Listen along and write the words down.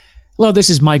Hello,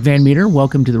 this is Mike Van Meter.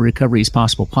 Welcome to the Recovery is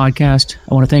Possible podcast.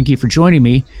 I want to thank you for joining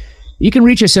me. You can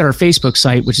reach us at our Facebook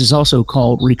site, which is also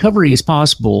called Recovery is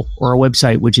Possible, or our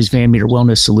website, which is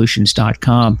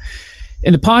vanmeterwellnesssolutions.com.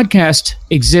 And the podcast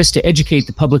exists to educate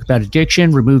the public about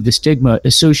addiction, remove the stigma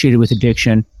associated with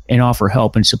addiction, and offer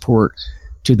help and support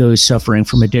to those suffering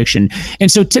from addiction.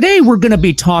 And so today we're going to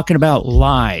be talking about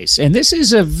lies. And this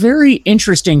is a very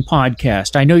interesting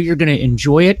podcast. I know you're going to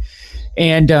enjoy it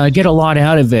and get a lot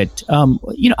out of it.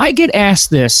 I get asked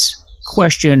this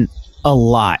question a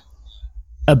lot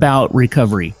about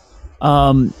recovery.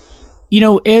 As you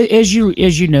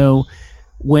know,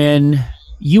 when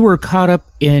you were caught up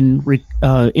in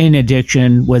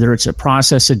addiction, whether it's a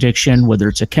process addiction, whether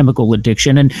it's a chemical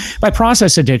addiction, and by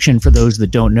process addiction, for those that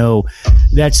don't know,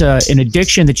 that's an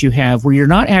addiction that you have where you're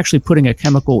not actually putting a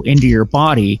chemical into your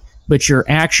body, but your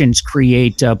actions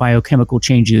create biochemical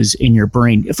changes in your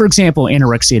brain. For example,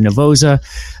 anorexia nervosa,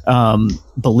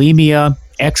 bulimia,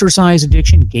 exercise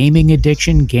addiction, gaming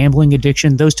addiction, gambling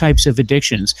addiction, those types of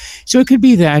addictions. So it could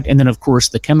be that, and then, of course,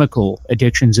 the chemical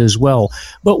addictions as well.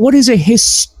 But what is a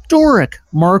historic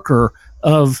marker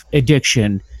of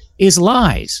addiction is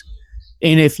lies.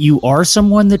 And if you are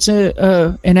someone that's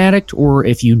an addict, or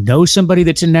if you know somebody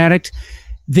that's an addict,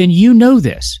 then you know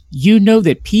this. You know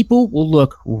that people will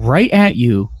look right at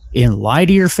you and lie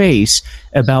to your face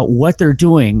about what they're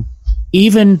doing,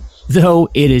 even though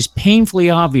it is painfully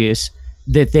obvious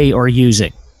that they are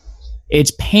using.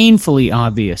 It's painfully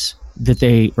obvious that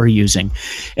they are using.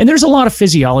 And there's a lot of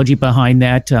physiology behind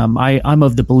that. I'm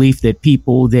of the belief that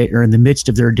people that are in the midst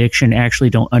of their addiction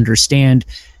actually don't understand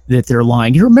that they're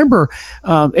lying. You remember,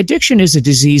 addiction is a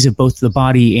disease of both the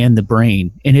body and the brain,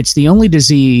 and it's the only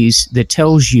disease that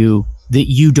tells you that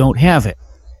you don't have it.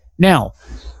 Now,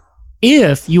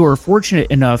 if you are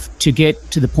fortunate enough to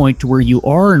get to the point to where you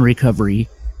are in recovery,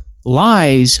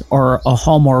 lies are a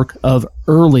hallmark of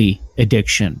early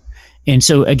addiction. And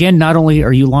so, again, not only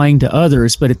are you lying to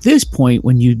others, but at this point,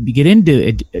 when you get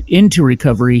into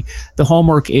recovery, the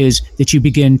hallmark is that you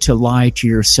begin to lie to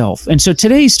yourself. And so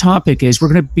today's topic is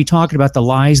we're going to be talking about the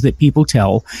lies that people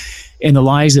tell and the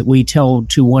lies that we tell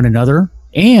to one another,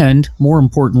 and more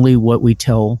importantly, what we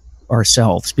tell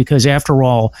ourselves. Because after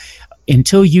all,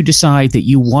 until you decide that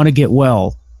you want to get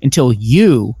well, until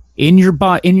you in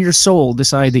your soul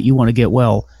decide that you want to get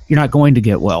well, you're not going to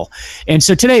get well. And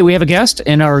so today we have a guest,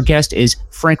 and our guest is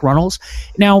Frank Runles.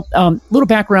 Now, a little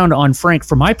background on Frank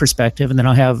from my perspective, and then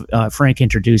I'll have Frank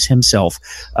introduce himself.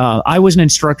 I was an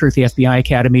instructor at the FBI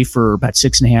Academy for about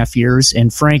 6.5 years,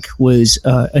 and Frank was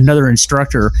another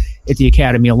instructor at the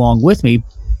Academy along with me.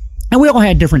 And we all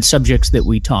had different subjects that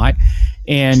we taught.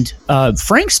 And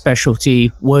Frank's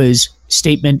specialty was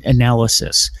statement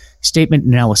analysis.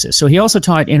 So he also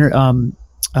taught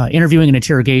interviewing and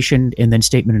interrogation, and then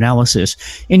statement analysis,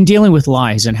 in dealing with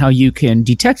lies and how you can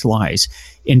detect lies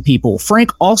in people.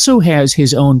 Frank also has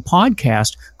his own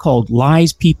podcast called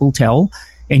Lies People Tell,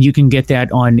 and you can get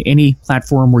that on any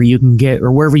platform where you can get,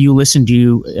 or wherever you listen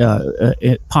to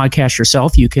podcast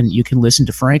yourself, you can listen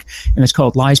to Frank, and it's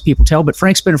called Lies People Tell. But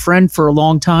Frank's been a friend for a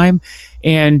long time,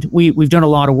 and we've done a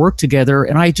lot of work together.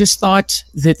 And I just thought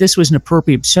that this was an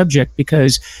appropriate subject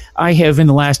because I have, in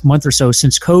the last month or so,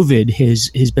 since COVID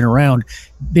has been around,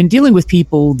 been dealing with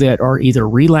people that are either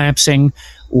relapsing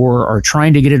or are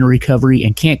trying to get into recovery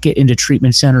and can't get into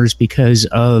treatment centers because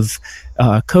of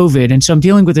COVID. And so I'm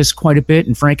dealing with this quite a bit.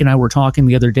 And Frank and I were talking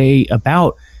the other day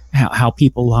about how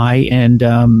people lie. And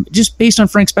just based on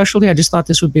Frank's specialty, I just thought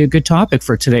this would be a good topic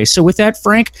for today. So with that,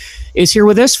 Frank is here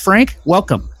with us. Frank,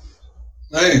 welcome.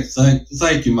 Hey,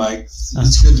 thank you, Mike.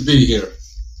 It's good to be here.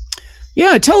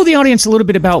 Yeah, tell the audience a little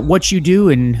bit about what you do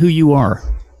and who you are.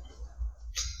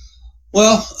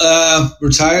 Well,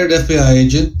 retired FBI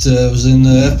agent. Was in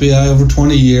the FBI over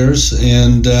 20 years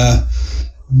and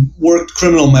worked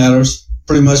criminal matters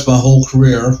pretty much my whole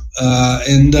career.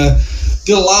 And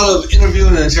did a lot of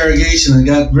interviewing and interrogation and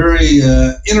got very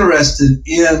interested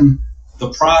in the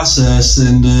process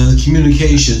and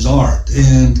communications art.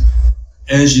 And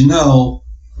as you know,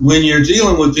 when you're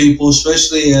dealing with people,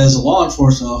 especially as a law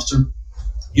enforcement officer,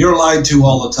 you're lied to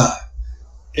all the time.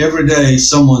 Every day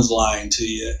someone's lying to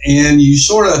you, and you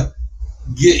sort of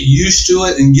get used to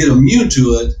it and get immune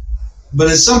to it. But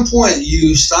at some point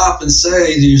you stop and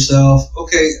say to yourself,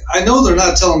 okay, I know they're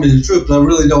not telling me the truth, but I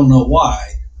really don't know why.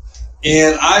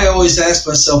 And I always ask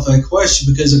myself that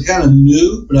question because I kind of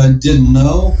knew, but I didn't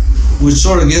know, which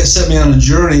sort of set me on a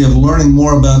journey of learning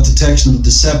more about detection of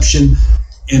deception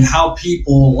and how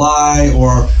people lie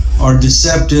or are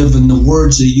deceptive in the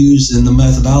words they use in the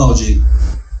methodology.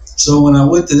 So when I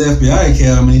went to the FBI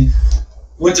Academy,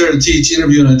 went there to teach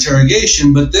interview and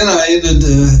interrogation, but then I ended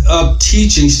up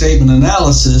teaching statement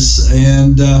analysis,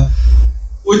 and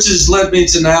which has led me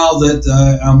to now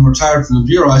that I'm retired from the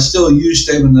Bureau. I still use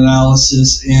statement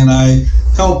analysis, and I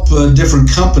help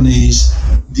different companies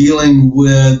dealing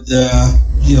with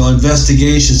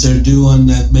investigations they're doing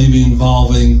that may be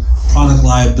involving product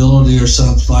liability or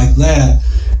something like that,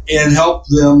 and help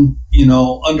them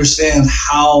understand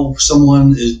how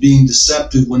someone is being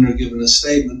deceptive when they're giving a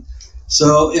statement.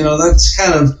 So that's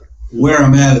kind of where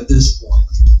I'm at this point.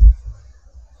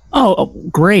 Oh,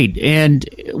 great. And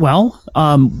well,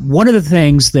 one of the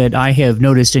things that I have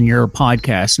noticed in your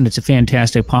podcast, and it's a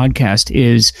fantastic podcast,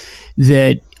 is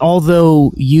that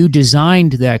although you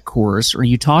designed that course or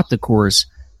you taught the course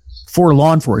for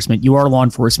law enforcement, you are law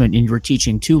enforcement and you're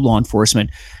teaching to law enforcement.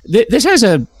 This has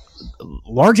a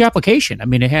large application. I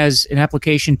mean, it has an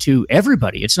application to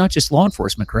everybody. It's not just law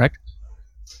enforcement, correct?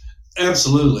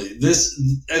 Absolutely.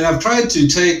 And I've tried to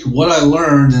take what I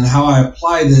learned and how I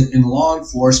applied it in law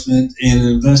enforcement and in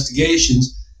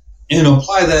investigations and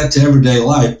apply that to everyday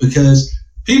life, because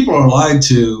people are lied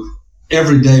to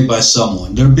every day by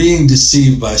someone. They're being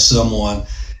deceived by someone.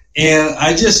 And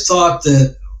I just thought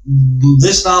that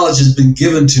this knowledge has been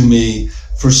given to me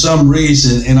for some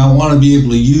reason, and I want to be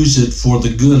able to use it for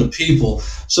the good of people.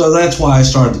 So that's why I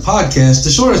started the podcast, to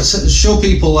sort of show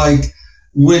people, like,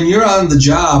 when you're on the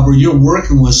job or you're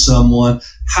working with someone,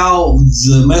 how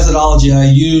the methodology I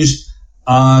used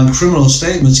on criminal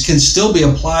statements can still be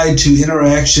applied to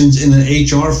interactions in an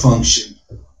HR function,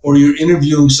 or you're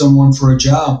interviewing someone for a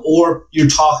job, or you're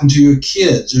talking to your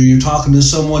kids, or you're talking to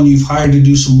someone you've hired to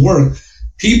do some work.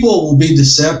 People will be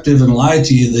deceptive and lie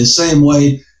to you the same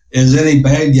way as any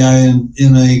bad guy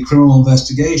in a criminal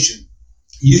investigation.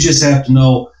 You just have to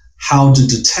know how to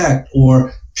detect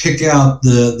or pick out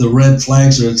the red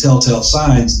flags or the telltale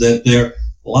signs that they're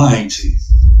lying to you.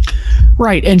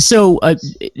 Right. And so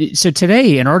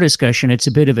today in our discussion, it's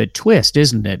a bit of a twist,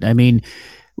 isn't it? I mean,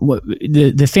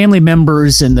 the family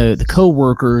members and the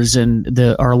coworkers and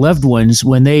our loved ones,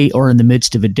 when they are in the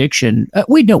midst of addiction,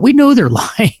 we know they're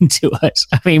lying to us.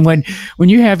 I mean, when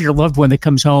you have your loved one that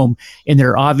comes home and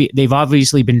they've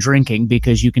obviously been drinking,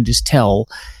 because you can just tell,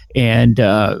 and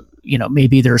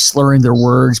maybe they're slurring their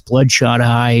words, bloodshot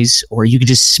eyes, or you can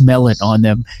just smell it on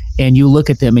them, and you look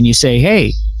at them and you say,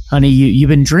 "Hey, honey, you've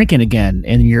been drinking again,"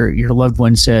 and your loved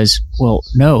one says, "Well,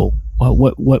 no.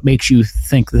 What makes you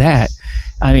think that?"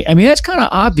 I mean, that's kind of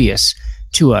obvious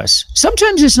to us.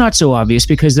 Sometimes it's not so obvious,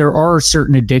 because there are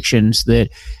certain addictions that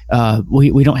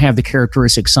we don't have the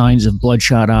characteristic signs of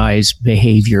bloodshot eyes,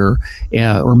 behavior,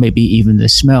 or maybe even the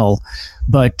smell.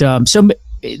 But so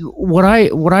what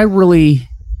I really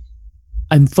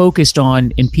I'm focused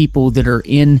on in people that are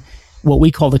in what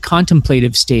we call the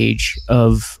contemplative stage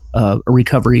of a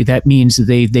recovery. That means that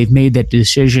they've made that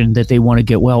decision that they want to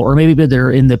get well, or maybe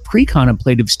they're in the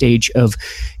pre-contemplative stage of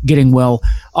getting well.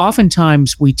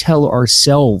 Oftentimes we tell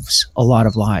ourselves a lot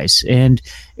of lies. And,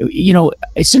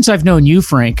 since I've known you,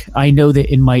 Frank, I know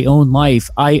that in my own life,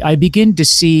 I begin to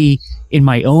see in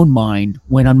my own mind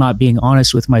when I'm not being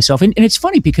honest with myself. And it's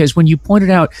funny, because when you pointed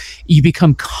out, you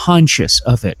become conscious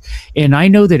of it. And I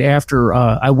know that after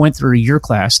I went through your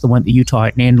class, the one that you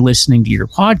taught, and listening to your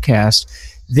podcast,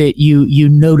 that you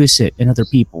notice it in other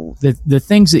people. The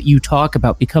things that you talk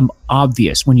about become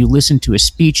obvious when you listen to a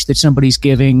speech that somebody's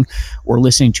giving or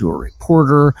listening to a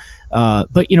reporter.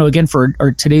 But again, for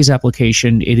our today's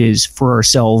application, it is for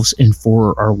ourselves and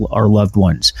for our loved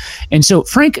ones. And so,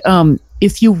 Frank,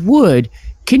 if you would,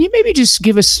 can you maybe just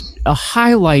give us a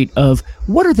highlight of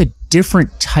what are the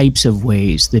different types of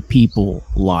ways that people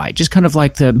lie? Just kind of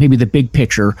like maybe the big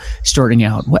picture starting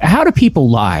out. How do people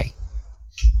lie?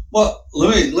 Well,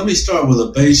 let me start with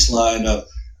a baseline of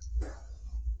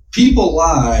people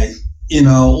lie.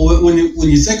 When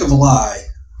you think of a lie,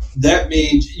 that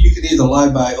means you can either lie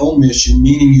by omission,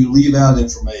 meaning you leave out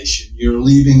information, you're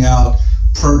leaving out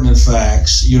pertinent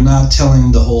facts, you're not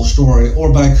telling the whole story,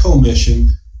 or by commission,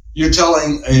 you're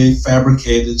telling a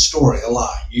fabricated story, a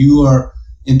lie. You are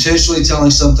intentionally telling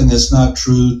something that's not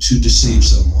true to deceive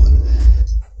someone.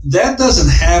 That doesn't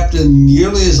happen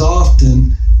nearly as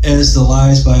often as the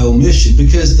lies by omission,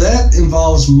 because that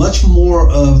involves much more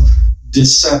of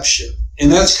deception.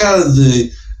 And that's kind of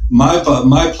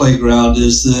my playground,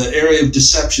 is the area of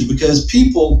deception, because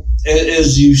people,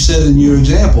 as you said in your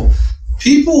example,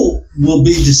 people will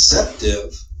be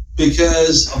deceptive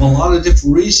because of a lot of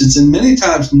different reasons, and many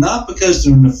times not because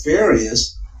they're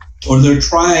nefarious or they're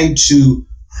trying to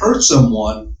hurt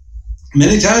someone.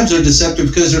 Many times they're deceptive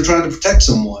because they're trying to protect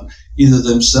someone, either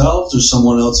themselves or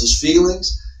someone else's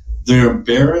feelings. They're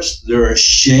embarrassed, they're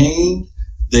ashamed,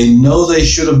 they know they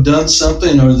should have done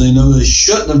something, or they know they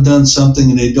shouldn't have done something,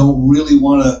 and they don't really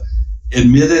want to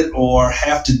admit it or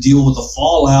have to deal with the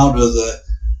fallout or the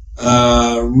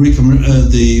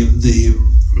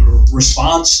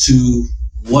response to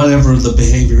whatever the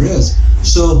behavior is.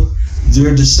 So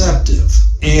they're deceptive.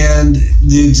 And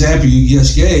the example you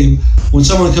just gave, when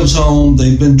someone comes home,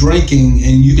 they've been drinking,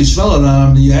 and you can smell it on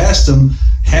them, and you ask them,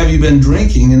 have you been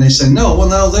drinking? And they say, no. Well,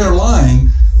 no, they're lying.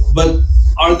 But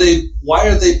why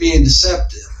are they being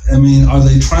deceptive? I mean, are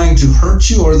they trying to hurt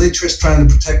you, or are they just trying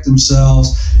to protect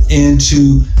themselves and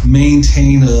to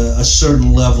maintain a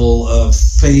certain level of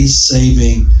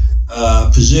face-saving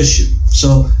position?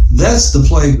 So that's the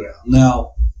playground.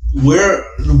 Now, where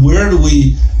do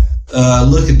we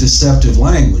look at deceptive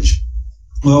language?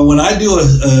 Well, when I do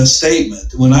a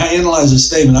statement, when I analyze a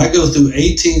statement, I go through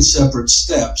 18 separate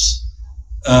steps,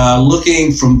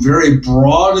 looking from very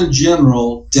broad and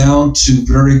general down to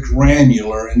very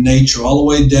granular in nature, all the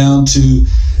way down to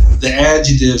the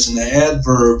adjectives and the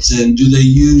adverbs, and do they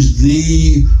use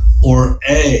the or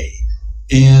a,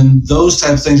 and those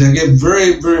type of things. I get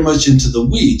very, very much into the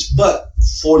weeds, but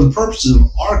for the purposes of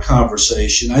our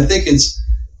conversation, I think it's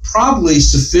probably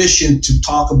sufficient to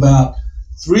talk about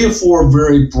 3 or 4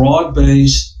 very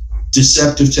broad-based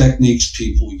deceptive techniques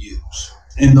people use.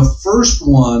 And the first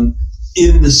one,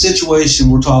 in the situation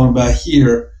we're talking about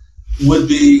here, would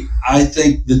be, I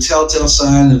think, the telltale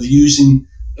sign of using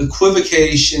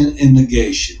equivocation and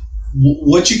negation,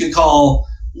 what you could call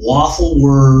waffle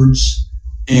words,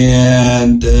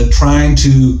 and trying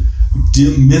to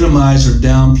minimize or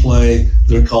downplay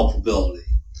their culpability.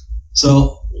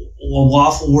 So a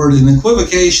waffle word and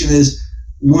equivocation is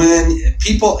when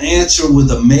people answer with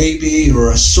a maybe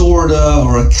or a sorta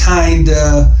or a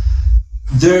kinda.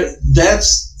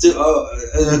 That's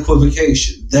an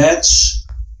equivocation. That's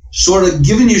sort of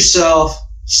giving yourself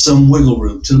some wiggle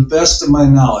room. To the best of my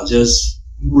knowledge, as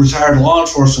retired law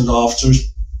enforcement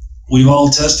officers, we've all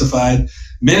testified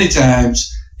many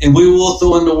times, and we will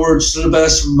throw in the words, to the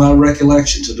best of my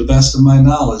recollection, to the best of my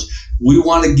knowledge. We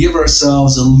want to give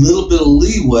ourselves a little bit of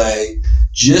leeway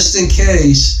just in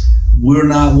case we're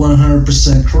not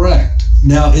 100% correct.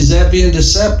 Now, is that being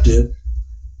deceptive?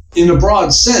 In a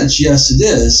broad sense, yes, it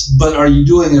is. But are you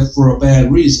doing it for a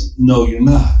bad reason? No, you're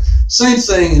not. Same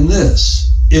thing in this.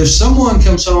 If someone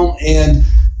comes home and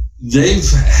they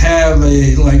have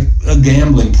a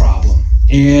gambling problem,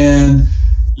 and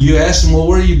you ask them, well,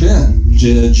 where have you been,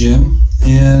 Jim?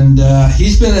 And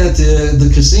he's been at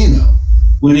the casino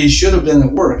when he should have been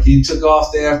at work. He took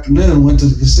off the afternoon, went to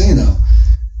the casino.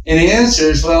 And he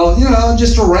answers, well,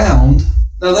 just around.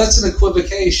 Now, that's an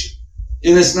equivocation,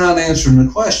 and it's not answering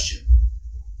the question.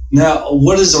 Now,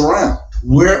 what is around?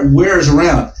 Where is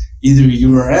around? Either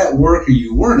you were at work or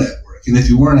you weren't at work. And if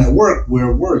you weren't at work,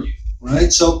 where were you,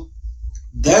 right? So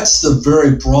that's the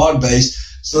very broad base.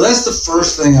 So that's the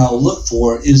first thing I'll look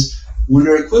for, is when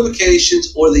there are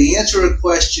equivocations or they answer a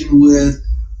question with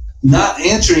not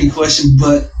answering a question,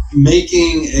 but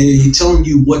telling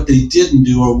you what they didn't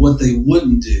do or what they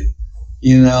wouldn't do.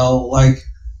 Like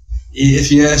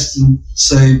if you asked them,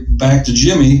 say, back to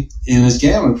Jimmy and his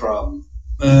gambling problem,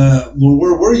 well,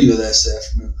 where were you this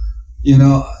afternoon?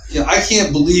 I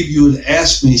can't believe you would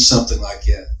ask me something like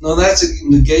that. No, that's a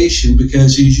negation,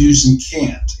 because he's using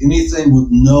can't. Anything with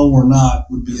no or not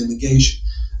would be a negation.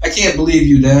 I can't believe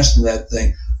you'd ask me that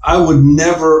thing. I would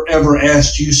never, ever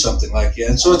ask you something like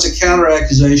that. So it's a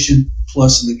counter-accusation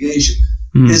plus a negation.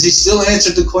 Has he still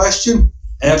answered the question?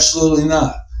 Absolutely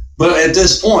not. But at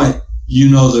this point,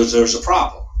 there's a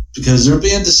problem, because they're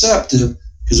being deceptive,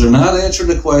 because they're not answering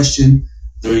the question.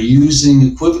 They're using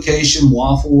equivocation,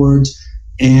 waffle words,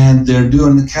 and they're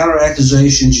doing the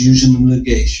counter-accusations using the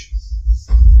negation.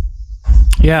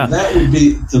 Yeah. And that would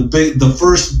be the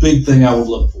first big thing I would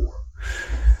look for.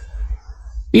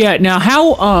 Yeah. Now,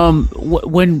 how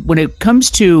when it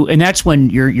comes to, and that's when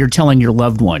you're telling your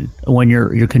loved one, when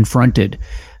you're confronted,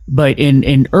 but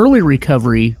in early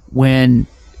recovery, when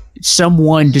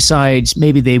someone decides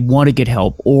maybe they want to get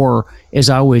help, or as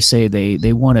I always say,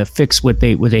 they want to fix what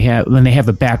they have when they have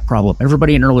a back problem.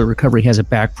 Everybody in early recovery has a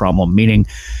back problem, meaning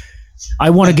I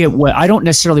want to get well. I don't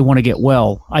necessarily want to get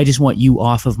well. I just want you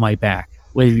off of my back,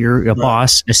 whether you're a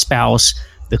boss, a spouse,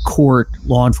 the court,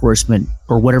 law enforcement,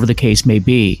 or whatever the case may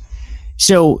be.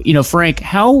 So, Frank,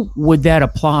 how would that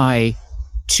apply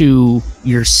to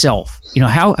yourself?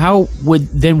 How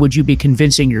would you be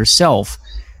convincing yourself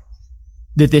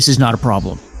that this is not a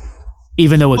problem,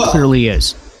 even though it clearly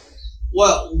is?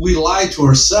 Well, we lie to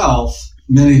ourselves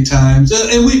many times,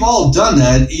 and we've all done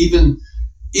that. Even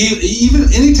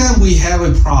anytime we have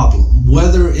a problem,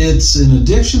 whether it's an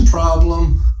addiction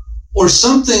problem or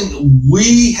something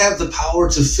we have the power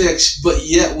to fix, but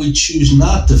yet we choose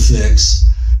not to fix,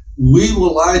 we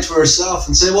will lie to ourselves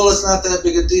and say, well, it's not that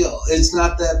big a deal. It's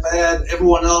not that bad.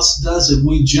 Everyone else does it.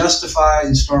 We justify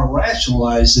and start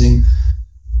rationalizing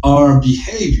our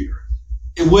behavior,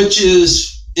 which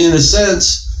is, in a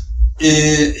sense,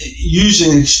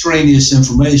 using extraneous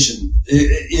information.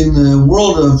 In the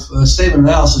world of statement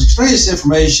analysis, extraneous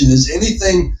information is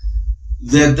anything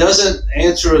that doesn't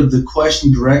answer the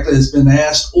question directly that's been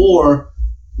asked, or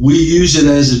we use it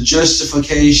as a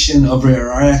justification of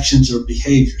our actions or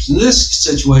behaviors. In this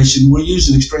situation, we're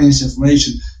using extraneous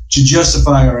information to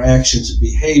justify our actions and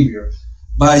behavior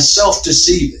by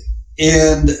self-deceiving.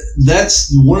 And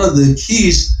that's one of the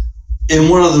keys, and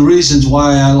one of the reasons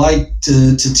why I like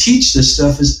to teach this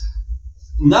stuff is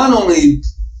not only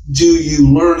do you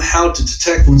learn how to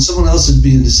detect when someone else is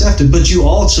being deceptive, but you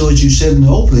also, as you said in the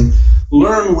opening,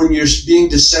 learn when you're being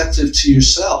deceptive to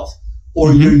yourself,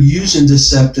 or you're using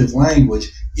deceptive language,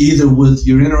 either with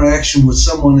your interaction with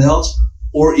someone else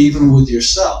or even with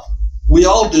yourself. We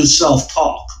all do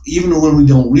self-talk. Even when we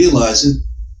don't realize it,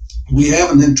 we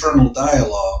have an internal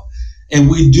dialogue, and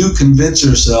we do convince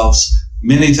ourselves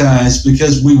many times,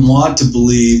 because we want to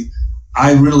believe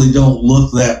I really don't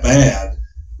look that bad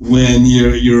when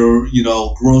you're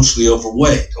grossly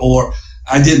overweight, or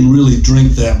I didn't really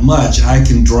drink that much. I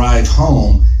can drive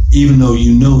home, even though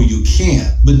you know you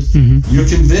can't. But you're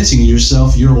convincing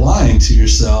yourself, you're lying to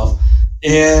yourself.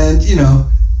 And,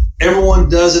 everyone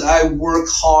does it. I work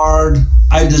hard.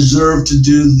 I deserve to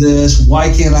do this.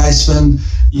 Why can't I spend,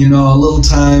 a little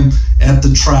time at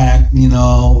the track,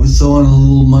 throwing a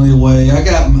little money away? I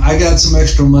got some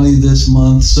extra money this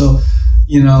month, so,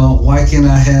 why can't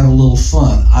I have a little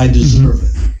fun? I deserve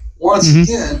it. Once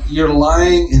again, you're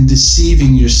lying and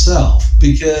deceiving yourself,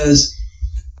 because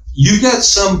you've got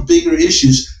some bigger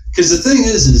issues. Because the thing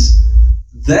is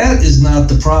that is not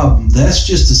the problem. That's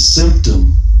just a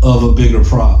symptom of a bigger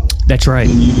problem. That's right.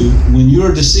 When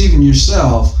you're deceiving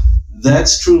yourself,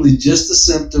 that's truly just a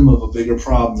symptom of a bigger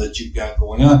problem that you've got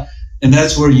going on. And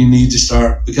that's where you need to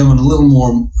start becoming a little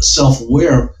more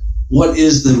self-aware of what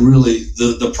is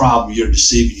the problem you're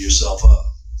deceiving yourself of.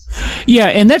 Yeah,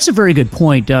 and that's a very good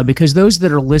point, because those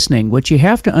that are listening, what you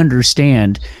have to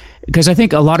understand, because I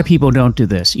think a lot of people don't do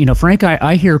this. Frank,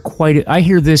 I hear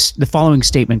the following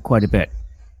statement quite a bit.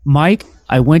 Mike,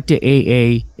 I went to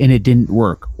AA and it didn't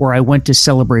work, or I went to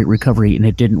Celebrate Recovery and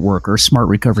it didn't work, or Smart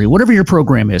Recovery, whatever your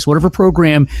program is, whatever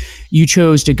program you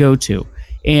chose to go to.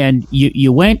 And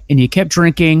you went and you kept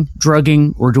drinking,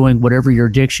 drugging, or doing whatever your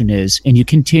addiction is, and you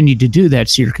continued to do that.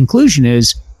 So your conclusion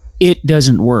is it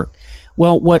doesn't work.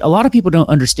 Well, what a lot of people don't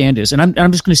understand is, and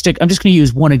I'm just going to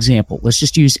use one example. Let's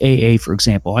just use AA, for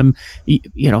example.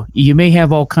 You may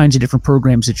have all kinds of different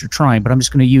programs that you're trying, but I'm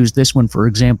just going to use this one for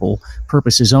example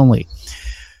purposes only.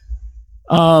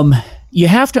 You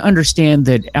have to understand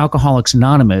that Alcoholics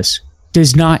Anonymous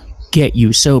does not get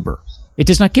you sober. It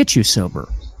does not get you sober.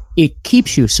 It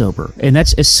keeps you sober. And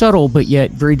that's a subtle but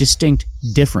yet very distinct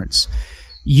difference.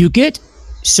 You get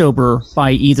sober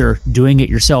by either doing it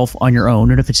yourself on your own,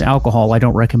 and if it's alcohol, I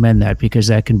don't recommend that, because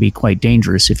that can be quite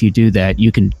dangerous. If you do that,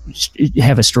 you can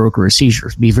have a stroke or a seizure.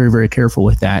 Be very, very careful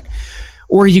with that.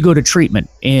 Or you go to treatment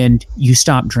and you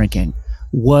stop drinking.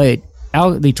 What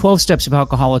the 12 Steps of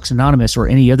Alcoholics Anonymous, or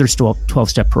any other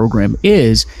 12-step program,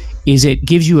 is it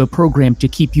gives you a program to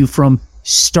keep you from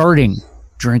starting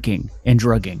drinking and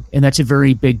drugging, and that's a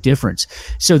very big difference.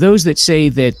 So those that say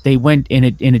that they went and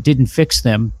it didn't fix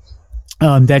them,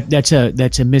 that's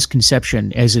a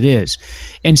misconception as it is.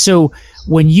 And so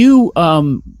when you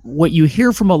what you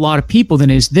hear from a lot of people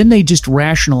then they just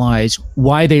rationalize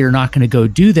why they are not going to go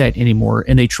do that anymore,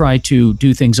 and they try to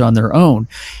do things on their own.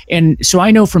 And so I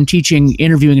know from teaching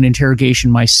interviewing and interrogation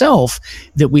myself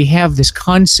that we have this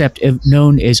concept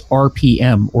known as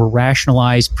RPM, or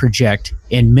rationalize, project,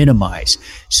 and minimize.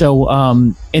 So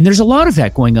and there's a lot of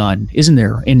that going on, isn't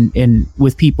there, in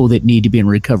with people that need to be in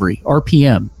recovery.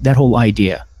 RPM, that whole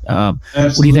idea. What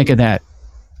do you think of that?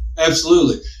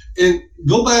 Absolutely. And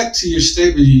go back to your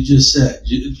statement you just said.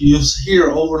 You'll hear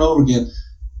over and over again,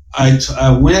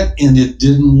 I went and it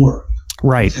didn't work.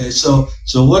 Right. Okay, so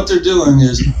what they're doing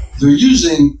is they're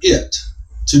using it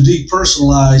to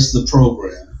depersonalize the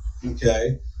program.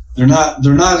 Okay, they're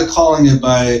not calling it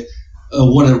by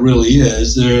what it really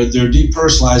is. They're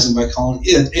depersonalizing by calling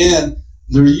it, and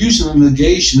they're using a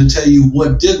negation to tell you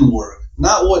what didn't work,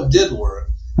 not what did work.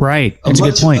 Right. That's a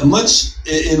good point.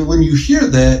 And when you hear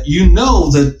that, you know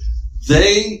that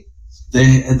they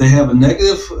have a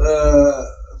negative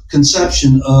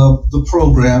conception of the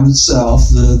program itself,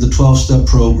 the 12-step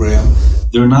program,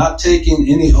 They're not taking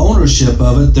any ownership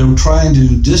of it. They're trying to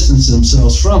distance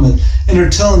themselves from it, and they're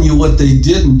telling you what they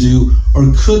didn't do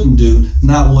or couldn't do,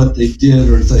 not what they did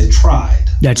or if they tried.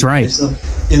 That's right. So,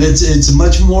 and it's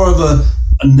much more of a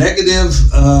negative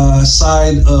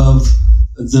side of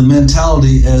the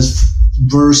mentality as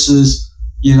versus,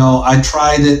 I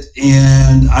tried it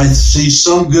and I see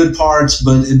some good parts,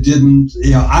 but it didn't,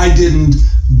 I didn't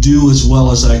do as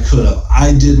well as I could have.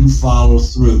 I didn't follow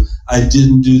through. I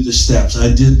didn't do the steps.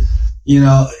 I did,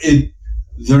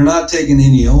 they're not taking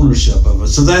any ownership of it.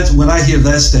 So that's when I hear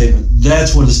that statement,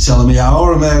 that's what it's telling me. I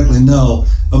automatically know,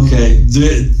 okay,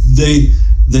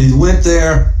 they went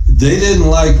there, they didn't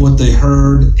like what they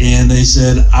heard, and they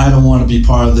said, I don't want to be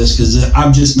part of this because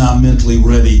I'm just not mentally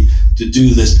ready to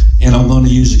do this. And I'm going to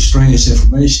use extraneous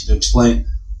information to explain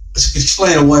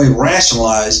away,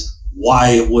 rationalize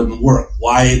why it wouldn't work,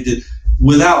 why it did,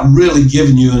 without really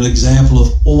giving you an example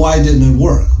of, well, why didn't it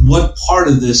work? What part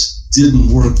of this didn't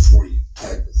work for you,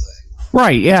 type of thing.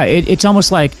 Right, yeah. It's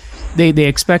almost like they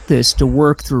expect this to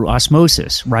work through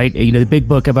osmosis, right? The big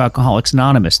book of Alcoholics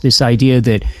Anonymous, this idea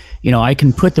that, I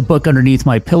can put the book underneath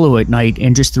my pillow at night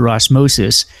and just through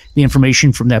osmosis, the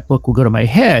information from that book will go to my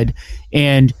head.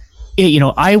 And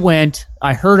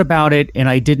I heard about it and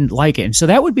I didn't like it. And so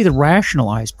that would be the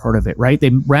rationalized part of it, right? They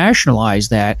rationalize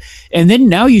that. And then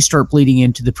now you start bleeding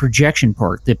into the projection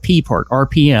part, the P part,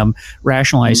 RPM,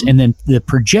 rationalize, and then the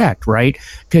project, right?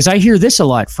 Because I hear this a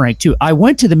lot, Frank, too. I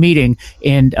went to the meeting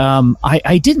and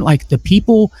I didn't like the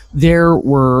people there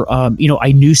were,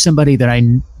 I knew somebody that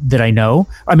I know.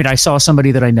 I mean, I saw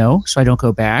somebody that I know, so I don't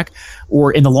go back.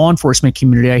 Or in the law enforcement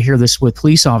community, I hear this with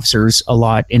police officers a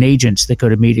lot and agents that go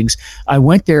to meetings. I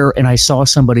went there and I saw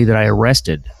somebody that I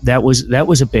arrested. That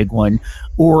was a big one.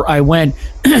 Or I went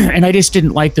and I just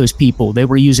didn't like those people. They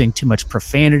were using too much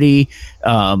profanity.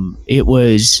 It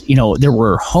was, there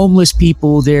were homeless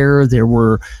people there. There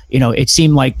were, it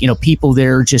seemed like, people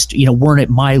there just, weren't at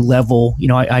my level.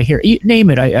 I hear, name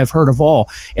it, I've heard of all.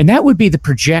 And that would be the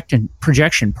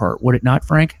projection part, would it not,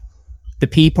 Frank? The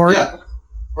P part? Yeah.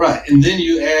 Right, and then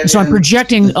you add. So I'm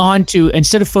projecting onto,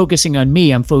 instead of focusing on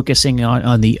me, I'm focusing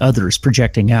on the others,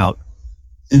 projecting out.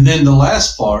 And then the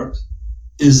last part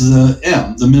is the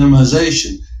M, the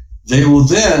minimization. They will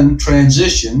then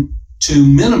transition to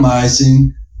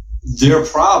minimizing their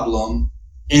problem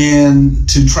and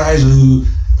to try to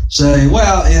say,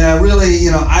 well,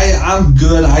 I'm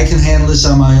good. I can handle this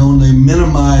on my own. They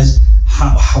minimize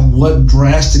what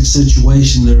drastic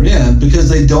situation they're in because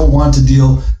they don't want to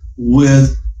deal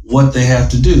with what they have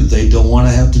to do. They don't want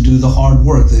to have to do the hard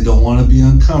work. They don't want to be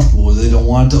uncomfortable. They don't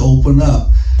want to open up.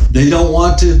 They don't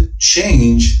want to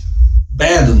change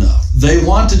bad enough. They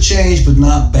want to change, but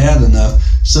not bad enough.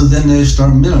 So then they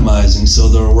start minimizing. So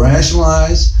they'll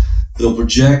rationalize, they'll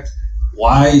project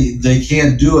why they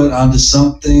can't do it onto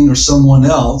something or someone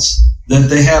else that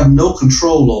they have no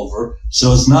control over.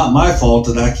 So it's not my fault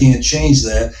that I can't change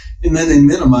that. And then they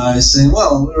minimize, saying,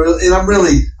 well, and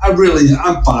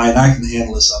I'm fine. I can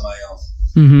handle this on my own.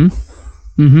 Mm-hmm.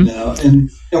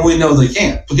 Mm-hmm. And we know they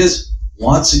can't because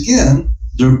once again,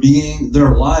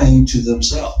 they're lying to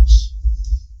themselves.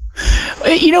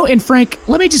 And Frank,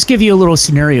 let me just give you a little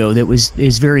scenario that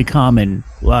is very common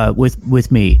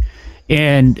with me.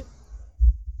 And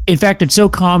in fact, it's so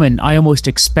common, I almost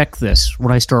expect this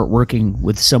when I start working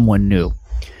with someone new.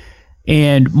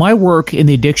 And my work in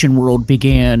the addiction world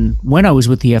began when I was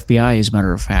with the FBI, as a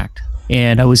matter of fact.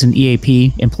 And I was an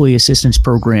EAP, Employee Assistance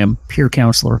Program, peer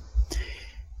counselor.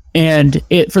 And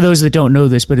for those that don't know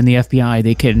this, but in the FBI,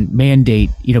 they can mandate,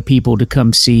 people to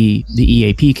come see the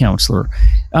EAP counselor.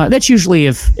 That's usually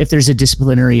if there's a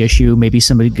disciplinary issue, maybe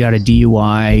somebody got a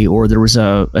DUI or there was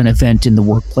an event in the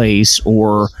workplace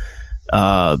or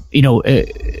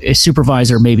a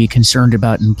supervisor may be concerned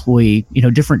about an employee,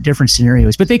 different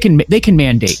scenarios, but they can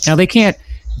mandate. Now they can't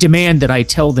demand that I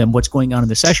tell them what's going on in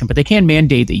the session, but they can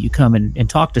mandate that you come and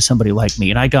talk to somebody like me.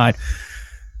 And I got,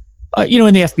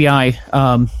 in the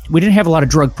FBI, we didn't have a lot of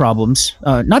drug problems.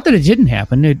 Not that it didn't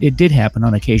happen. It did happen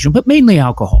on occasion, but mainly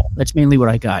alcohol. That's mainly what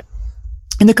I got.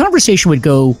 And the conversation would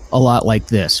go a lot like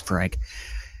this, Frank.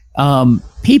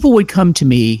 People would come to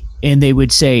me and they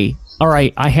would say, all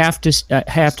right, I have to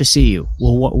see you.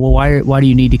 Well, why do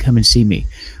you need to come and see me?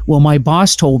 Well, my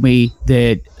boss told me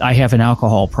that I have an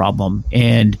alcohol problem,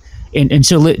 and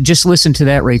so just listen to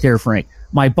that right there, Frank.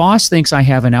 My boss thinks I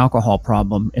have an alcohol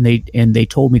problem, and they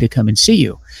told me to come and see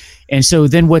you. And so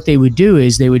then what they would do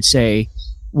is they would say,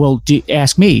 well,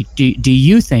 ask me, do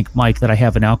you think, Mike, that I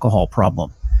have an alcohol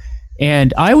problem?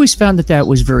 And I always found that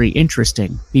was very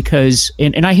interesting because,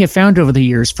 and I have found over the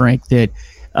years, Frank, that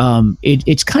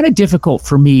it's kind of difficult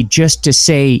for me just to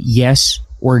say yes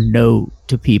or no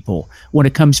to people when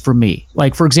it comes from me.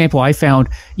 Like, for example, I found,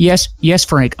 yes,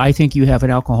 Frank, I think you have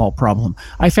an alcohol problem.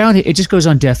 I found it just goes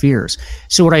on deaf ears.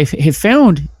 So what I have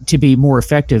found to be more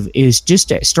effective is just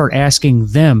to start asking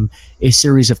them a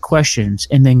series of questions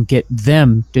and then get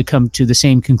them to come to the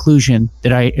same conclusion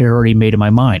that I already made in my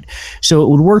mind. So it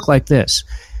would work like this.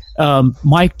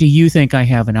 Mike, do you think I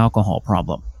have an alcohol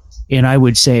problem? And I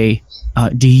would say,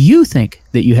 do you think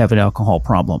that you have an alcohol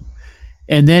problem?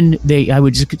 And then I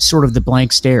would just get sort of the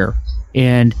blank stare.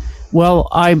 And, well,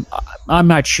 I'm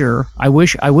not sure. I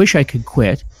wish I could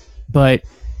quit, but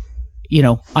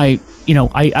I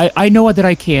know that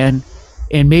I can,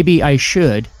 and maybe I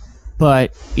should,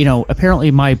 but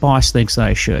apparently my boss thinks that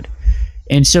I should.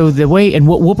 And so the way, and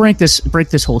we'll break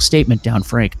this whole statement down,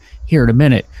 Frank, here in a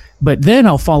minute. But then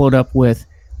I'll follow it up with,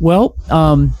 well,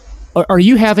 are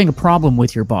you having a problem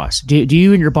with your boss? Do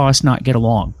you and your boss not get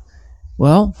along?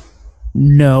 Well,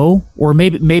 no. Or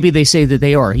maybe they say that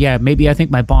they are. Yeah, maybe I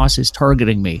think my boss is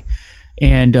targeting me.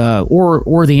 And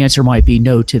or the answer might be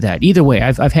no to that. Either way,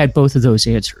 I've had both of those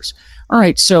answers. All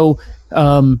right, so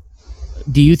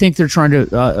do you think they're trying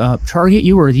to target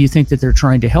you, or do you think that they're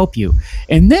trying to help you?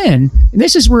 And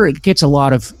this is where it gets a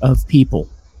lot of people.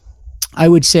 I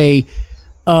would say,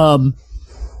 do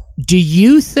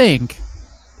you think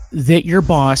that your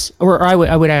boss, or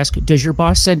I would ask, does your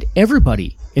boss send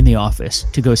everybody in the office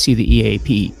to go see the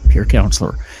EAP peer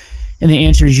counselor? And the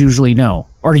answer is usually no.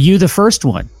 Are you the first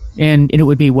one? And it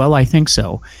would be, well, I think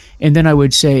so. And then I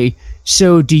would say,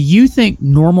 so do you think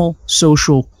normal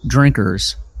social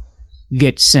drinkers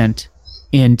get sent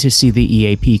in to see the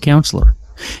EAP counselor?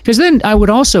 Because then I would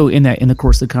also, in the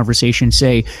course of the conversation,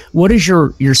 say, what does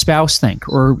your spouse think,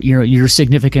 or your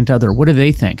significant other? What do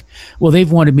they think? Well,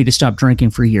 they've wanted me to stop drinking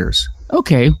for years.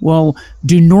 Okay, well,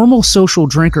 do normal social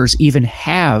drinkers even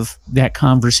have that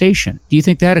conversation? Do you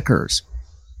think that occurs?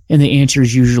 And the answer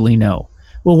is usually no.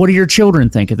 Well, what do your children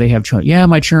think if they have children? Yeah,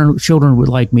 my children would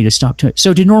like me to stop.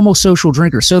 So do normal social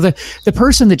drinkers. So the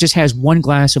person that just has one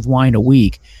glass of wine a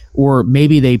week, or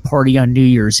maybe they party on New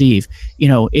Year's Eve,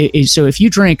 so if you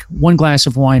drink one glass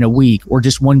of wine a week, or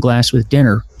just one glass with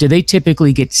dinner, do they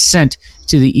typically get sent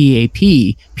to the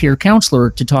EAP peer counselor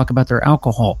to talk about their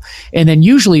alcohol? And then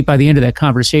usually by the end of that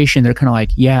conversation, they're kind of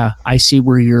like, yeah, I see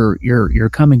where you're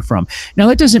coming from. Now,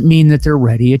 that doesn't mean that they're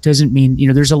ready. It doesn't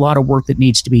mean, there's a lot of work that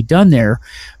needs to be done there.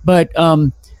 But,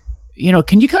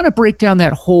 can you kind of break down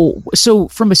that whole, so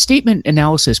from a statement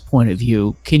analysis point of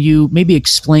view, can you maybe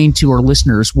explain to our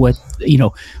listeners what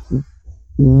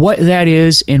that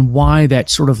is and why that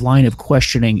sort of line of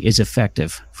questioning is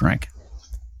effective, Frank?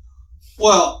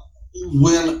 Well,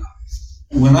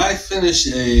 when I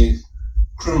finish a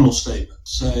criminal statement,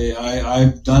 say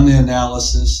I've done the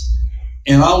analysis,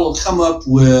 and I will come up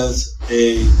with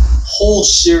a whole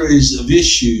series of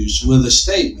issues with a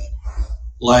statement.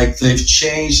 Like they've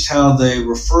changed how they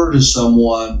refer to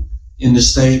someone in the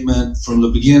statement from the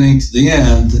beginning to the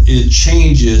end. It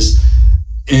changes,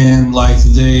 and like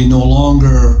they no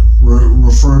longer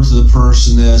refer to the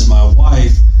person as my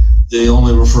wife. They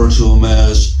only refer to him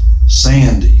as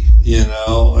Sandy,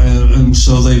 and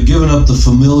so they've given up the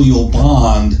familial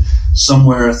bond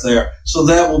somewhere there. So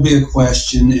that will be a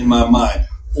question in my mind.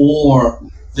 Or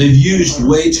they've used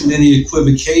way too many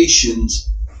equivocations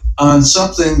on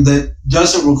something that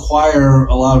doesn't require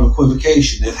a lot of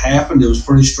equivocation. It happened, it was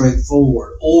pretty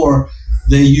straightforward. Or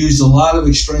they used a lot of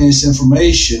extraneous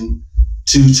information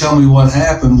to tell me what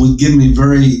happened, would give me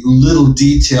very little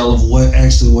detail of what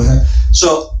happened.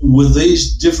 So with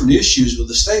these different issues with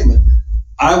the statement,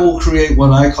 I will create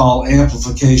what I call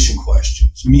amplification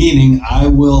questions, meaning I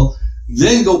will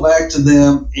then go back to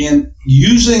them and,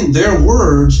 using their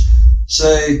words,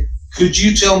 say, could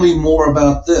you tell me more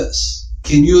about this?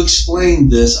 Can you explain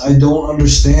this? I don't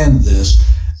understand this.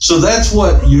 So that's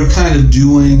what you're kind of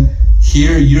doing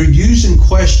here. You're using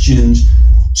questions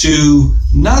to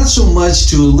not so much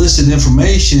to elicit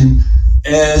information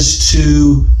as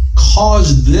to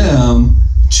cause them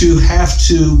to have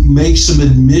to make some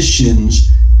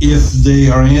admissions if they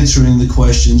are answering the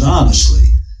questions honestly.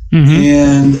 Mm-hmm.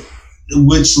 And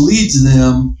which leads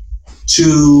them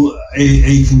to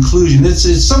a conclusion.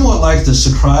 It's somewhat like the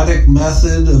Socratic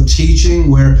method of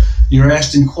teaching, where you're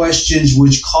asking questions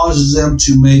which causes them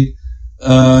to make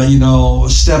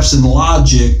steps in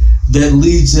logic that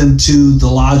leads them to the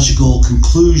logical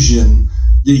conclusion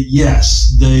that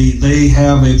yes, they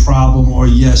have a problem, or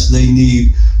yes, they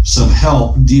need some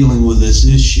help dealing with this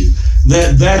issue.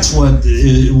 That's what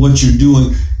you're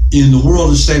doing in the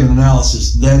world of statement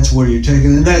analysis. That's where you're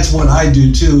taking, and that's what I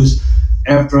do too, is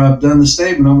after I've done the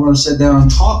statement, I'm going to sit down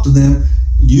and talk to them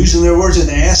using their words and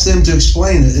ask them to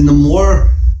explain it. And the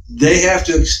more they have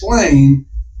to explain,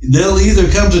 they'll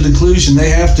either come to the conclusion they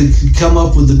have to come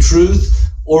up with the truth,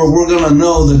 or we're going to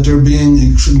know that they're being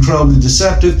incredibly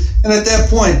deceptive. And at that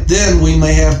point, then we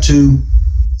may have to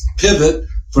pivot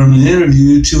from an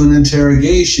interview to an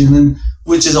interrogation, and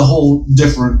which is a whole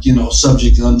different,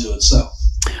 subject unto itself.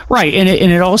 Right, and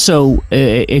it also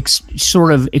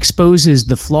sort of exposes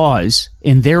the flaws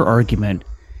in their argument,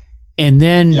 and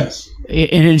then yes.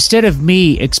 And instead of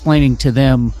me explaining to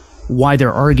them why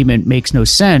their argument makes no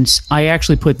sense, I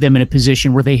actually put them in a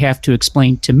position where they have to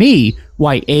explain to me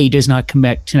why A does not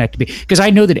connect to B. Because I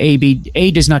know that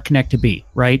A does not connect to B,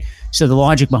 right? So the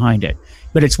logic behind it.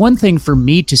 But it's one thing for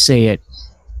me to say it,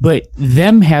 but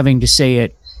them having to say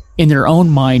it in their own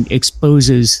mind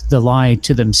exposes the lie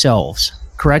to themselves.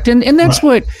 Correct. And that's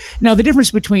right. Now the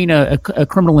difference between a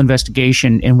criminal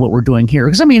investigation and what we're doing here,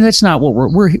 because that's not what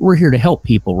we're here to help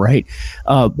people. Right.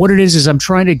 What it is I'm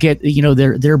trying to get,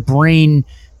 their brain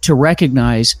to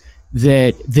recognize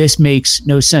that this makes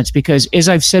no sense, because as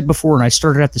I've said before, and I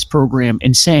started out this program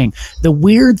in saying, the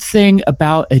weird thing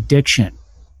about addiction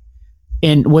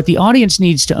and what the audience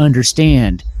needs to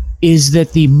understand is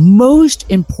that the most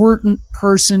important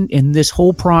person in this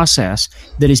whole process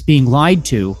that is being lied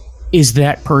to is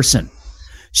that person.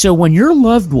 So when your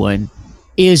loved one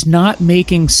is not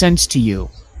making sense to you,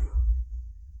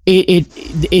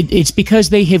 it's because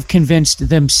they have convinced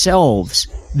themselves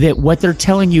that what they're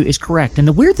telling you is correct. And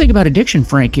the weird thing about addiction,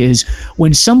 Frank, is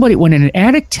when an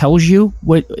addict tells you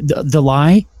what the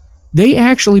lie, they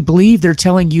actually believe they're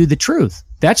telling you the truth.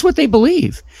 That's what they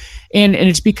believe. And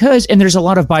it's because, and there's a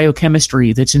lot of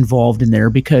biochemistry that's involved in there,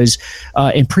 because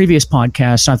in previous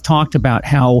podcasts, I've talked about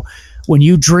how when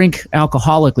you drink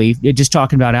alcoholically, just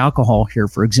talking about alcohol here,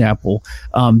 for example,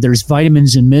 there's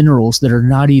vitamins and minerals that are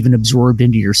not even absorbed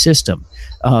into your system.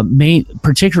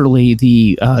 Particularly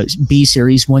the B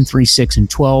series 1, 3, 6, and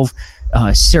 12.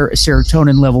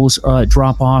 Serotonin levels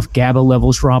drop off, GABA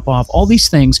levels drop off, all these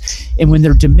things. And when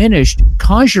they're diminished,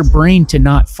 cause your brain to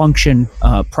not function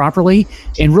properly,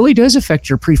 and really does affect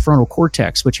your prefrontal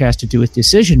cortex, which has to do with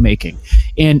decision making.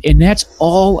 And that's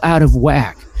all out of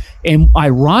whack. And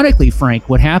ironically, Frank,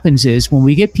 what happens is when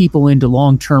we get people into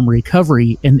long-term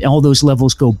recovery and all those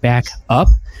levels go back up,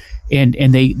 and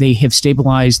they have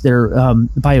stabilized their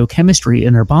biochemistry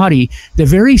in their body, the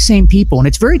very same people, and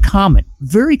it's very common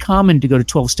to go to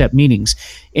 12-step meetings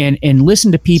and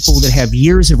listen to people that have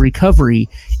years of recovery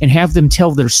and have them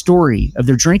tell their story of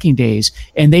their drinking days,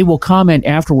 and they will comment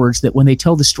afterwards that when they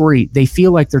tell the story, they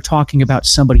feel like they're talking about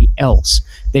somebody else.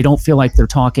 They don't feel like they're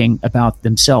talking about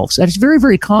themselves. That is very,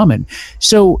 very common.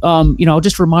 So, I'll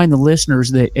just remind the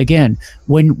listeners that, again,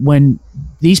 when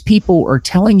these people are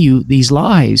telling you these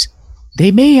lies, they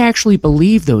may actually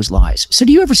believe those lies. So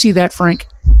do you ever see that, Frank?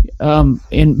 And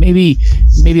maybe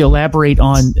elaborate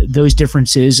on those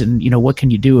differences, and what can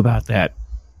you do about that?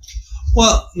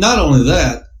 Well, not only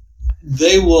that,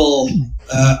 they will.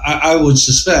 I would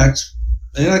suspect,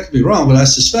 and I could be wrong, but I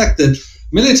suspect that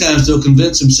many times they'll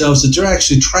convince themselves that they're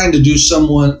actually trying to do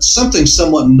something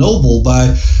somewhat noble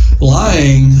by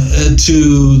lying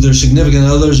to their significant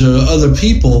others or other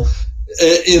people,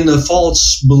 in the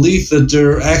false belief that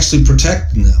they're actually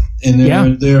protecting them, and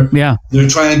they're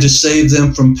trying to save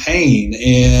them from pain.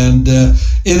 And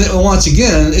once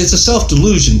again, it's a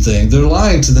self-delusion thing. They're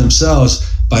lying to themselves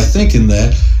by thinking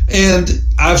that. And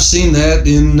I've seen that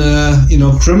in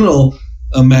criminal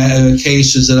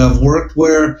cases that I've worked,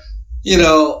 where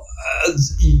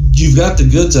you've got the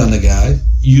goods on the guy.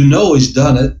 He's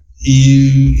done it.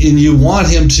 You want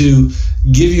him to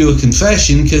give you a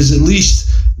confession, because at least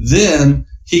then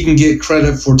he can get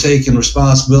credit for taking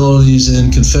responsibilities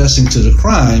and confessing to the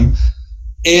crime.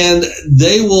 And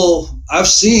I've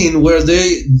seen where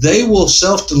they will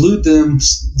self-delude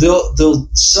they'll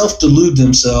self-delude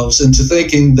themselves into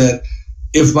thinking that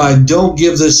if I don't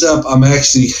give this up, I'm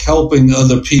actually helping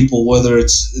other people, whether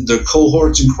it's their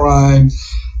cohorts in crime,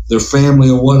 their family,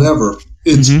 or whatever.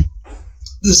 It's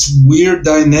this weird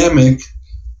dynamic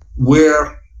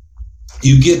where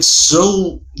you get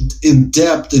so in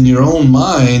depth in your own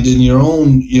mind, in your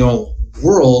own,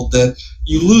 world, that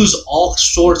you lose all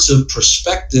sorts of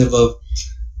perspective of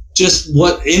just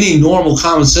what any normal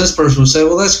common sense person would say.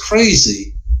 Well, that's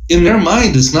crazy. In their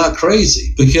mind, it's not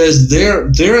crazy, because they're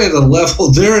at a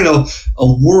level, they're in a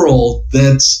world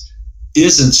that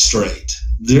isn't straight.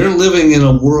 They're living in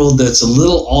a world that's a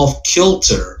little off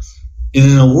kilter.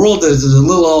 And in a world that's a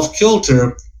little off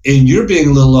kilter, and you're being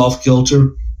a little off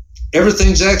kilter,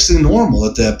 everything's actually normal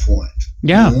at that point.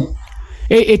 Yeah.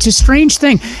 It's a strange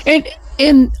thing. And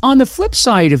And on the flip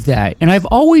side of that, and I've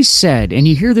always said, and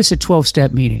you hear this at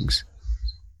 12-step meetings,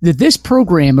 that this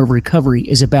program of recovery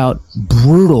is about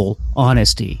brutal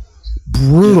honesty.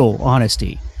 Brutal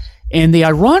honesty. And the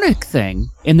ironic thing,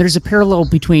 and there's a parallel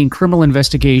between criminal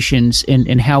investigations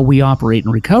and how we operate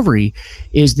in recovery,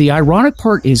 is the ironic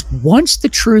part is once the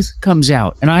truth comes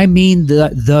out, and I mean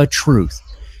the truth,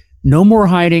 no more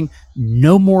hiding,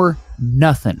 no more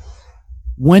nothing.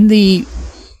 When the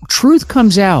truth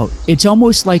comes out, it's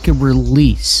almost like a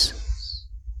release.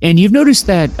 And you've noticed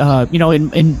that,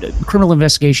 in criminal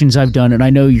investigations I've done, and I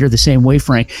know you're the same way,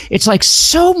 Frank, it's like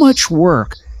so much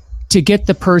work to get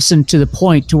the person to the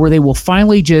point to where they will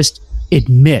finally just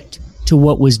admit to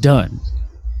what was done.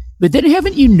 But then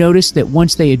haven't you noticed that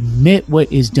once they admit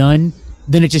what is done,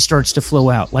 then it just starts to flow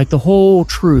out? Like the whole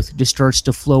truth just starts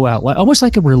to flow out, like, almost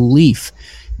like a relief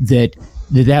that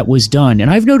was done. And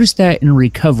I've noticed that in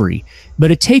recovery,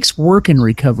 but it takes work in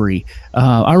recovery.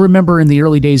 I remember in the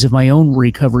early days of my own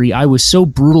recovery, I was so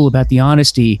brutal about the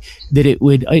honesty that it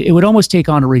would almost take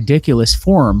on a ridiculous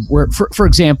form. Where, for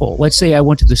example, let's say I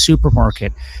went to the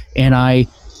supermarket and I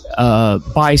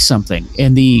buy something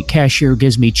and the cashier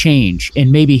gives me change,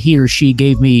 and maybe he or she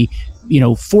gave me,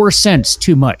 4 cents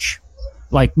too much.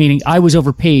 Like, meaning I was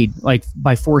overpaid like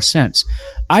by 4 cents.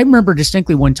 I remember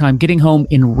distinctly one time getting home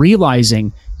and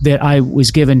realizing that I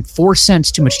was given 4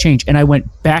 cents too much change, and I went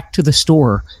back to the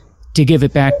store to give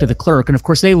it back to the clerk. And of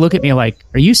course they look at me like,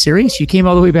 are you serious? You came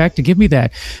all the way back to give me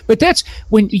that? But that's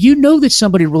when you know that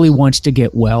somebody really wants to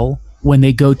get well, when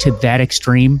they go to that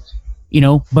extreme,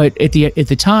 but at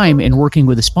the time, in working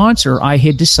with a sponsor, I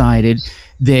had decided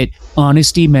that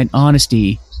honesty meant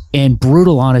honesty, and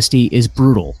brutal honesty is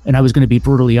brutal, and I was going to be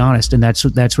brutally honest, and that's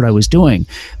what I was doing.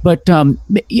 But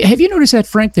have you noticed that,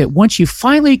 Frank, that once you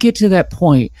finally get to that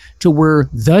point to where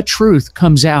the truth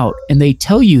comes out and they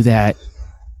tell you that,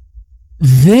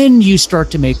 then you start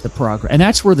to make the progress, and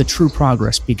that's where the true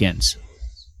progress begins.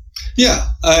 Yeah,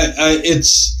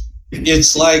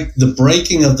 it's like the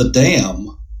breaking of the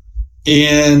dam,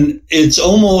 and it's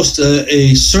almost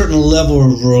a certain level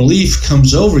of relief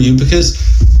comes over you, because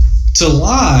to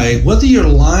lie, whether you're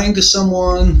lying to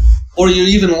someone or you're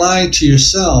even lying to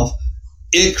yourself,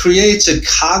 it creates a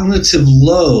cognitive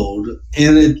load,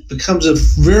 and it becomes a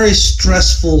very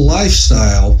stressful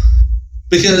lifestyle,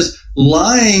 because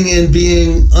lying and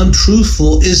being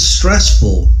untruthful is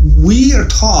stressful. We are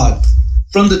taught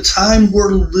from the time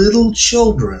we're little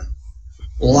children,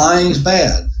 lying's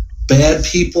bad. Bad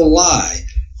people lie.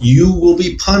 You will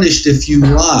be punished if you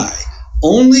lie.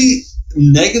 Only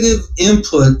negative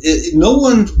input. No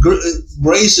one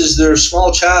raises their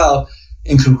small child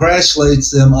and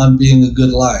congratulates them on being a good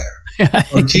liar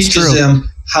or teaches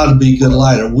them how to be a good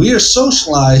liar. We are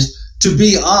socialized to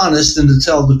be honest and to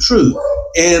tell the truth.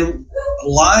 And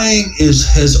lying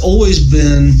has always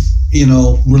been,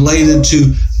 related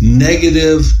to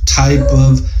negative type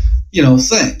of,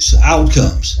 things,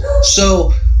 outcomes.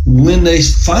 So when they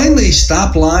finally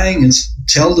stop lying and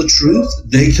tell the truth,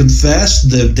 they confess,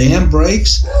 the dam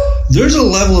breaks, there's a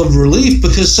level of relief,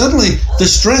 because suddenly the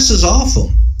stress is off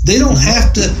them. They don't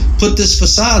have to put this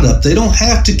facade up. They don't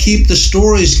have to keep the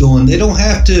stories going. They don't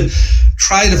have to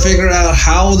try to figure out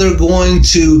how they're going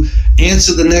to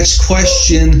answer the next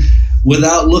question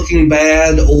without looking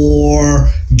bad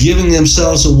or giving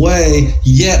themselves away,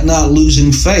 yet not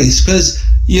losing face. Because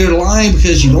you're lying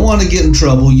because you don't want to get in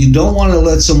trouble. You don't want to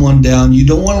let someone down. You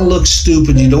don't want to look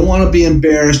stupid. You don't want to be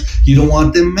embarrassed. You don't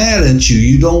want them mad at you.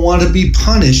 You don't want to be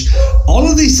punished. All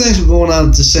of these things are going on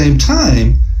at the same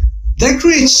time. That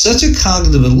creates such a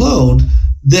cognitive load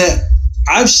that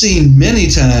I've seen many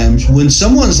times when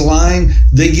someone's lying,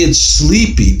 they get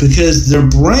sleepy because their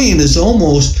brain is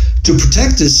almost, to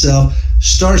protect itself,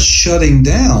 starts shutting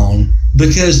down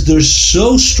because they're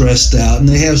so stressed out and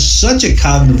they have such a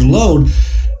cognitive load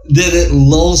that it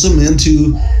lulls them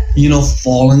into,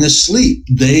 falling asleep.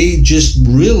 They just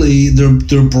really,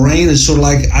 their brain is sort of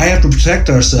like, I have to protect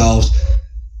ourselves,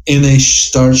 and they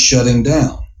start shutting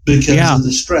down because of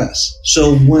the stress.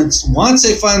 So once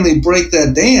they finally break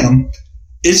that dam,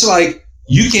 it's like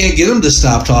you can't get them to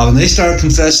stop talking. They start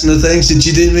confessing to things that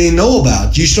you didn't even know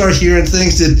about. You start hearing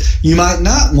things that you might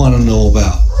not want to know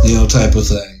about, type of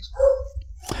things.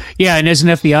 Yeah, and as an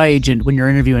FBI agent, when you're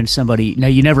interviewing somebody, now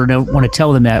you never want to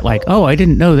tell them that, like, oh, I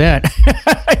didn't know that.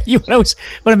 You always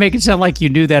want to make it sound like you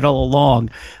knew that all along,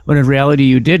 when in reality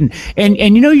you didn't. And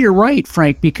you're right,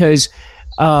 Frank, because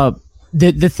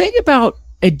the thing about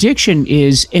addiction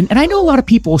is, and I know a lot of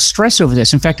people stress over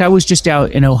this. In fact, I was just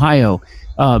out in Ohio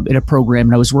in a program,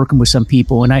 and I was working with some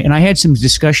people, and I had some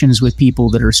discussions with people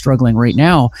that are struggling right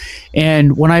now.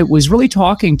 And when I was really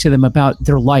talking to them about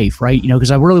their life, right, because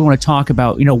I really want to talk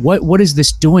about, what is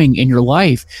this doing in your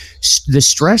life? The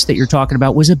stress that you're talking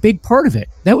about was a big part of it.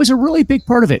 That was a really big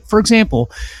part of it. For example,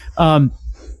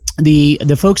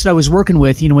 the folks that I was working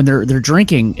with, when they're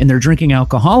drinking and they're drinking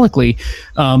alcoholically,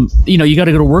 you got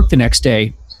to go to work the next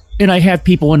day. And I have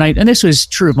people, and this was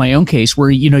true of my own case, where,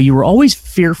 you were always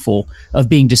fearful of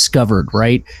being discovered,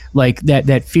 right? Like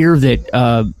that fear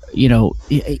that,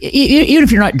 even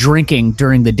if you're not drinking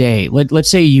during the day,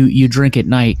 let's say you drink at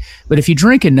night, but if you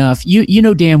drink enough, you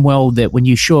know damn well that when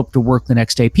you show up to work the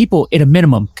next day, people at a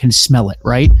minimum can smell it,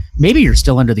 right? Maybe you're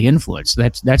still under the influence.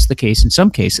 That's the case in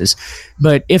some cases,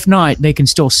 but if not, they can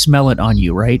still smell it on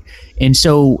you, right? And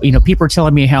so, people are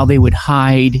telling me how they would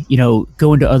hide,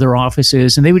 go into other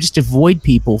offices, and they would just avoid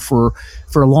people for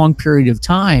a long period of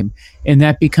time. And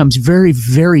that becomes very,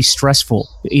 very stressful,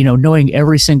 knowing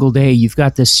every single day you've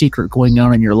got this secret going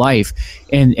on in your life,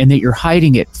 and that you're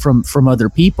hiding it from other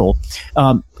people.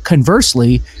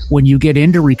 Conversely, when you get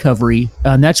into recovery,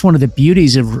 and that's one of the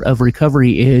beauties of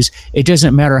recovery, is it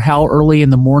doesn't matter how early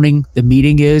in the morning the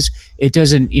meeting is. It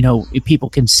doesn't, people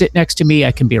can sit next to me.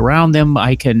 I can be around them.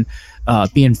 I can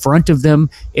be in front of them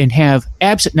and have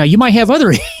now you might have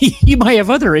other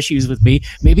issues with me.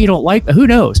 Maybe you don't like, who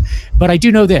knows? But I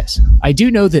do know this. I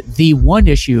do know that the one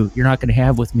issue you're not going to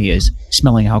have with me is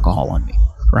smelling alcohol on me.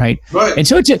 Right. And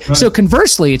so so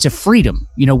conversely, it's a freedom,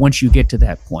 once you get to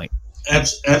that point.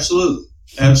 Absolutely.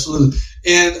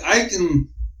 And I can,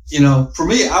 for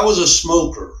me, I was a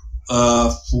smoker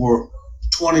for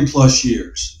 20 plus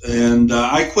years, and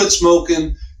I quit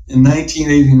smoking in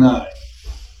 1989.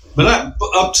 But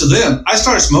up to then, I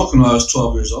started smoking when I was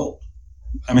 12 years old.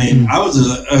 I mean, I was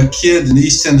a kid in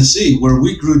East Tennessee where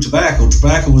we grew tobacco.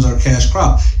 Tobacco was our cash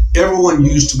crop. Everyone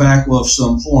used tobacco of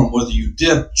some form, whether you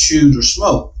dipped, chewed, or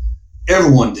smoked.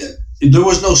 Everyone did. There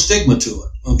was no stigma to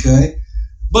it, okay?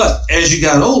 But as you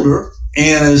got older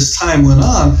and as time went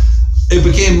on, it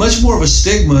became much more of a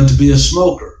stigma to be a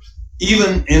smoker.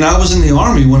 And I was in the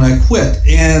Army when I quit.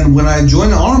 And when I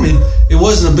joined the Army, it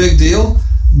wasn't a big deal.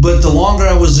 But the longer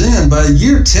I was in, by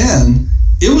year 10,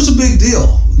 it was a big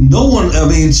deal.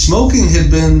 Smoking had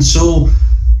been so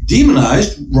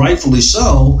demonized, rightfully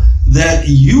so, that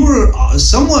you were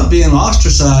somewhat being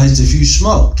ostracized if you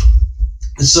smoked.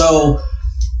 So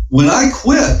when I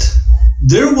quit,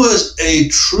 there was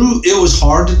it was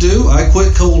hard to do. I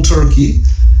quit cold turkey.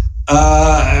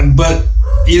 But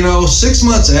 6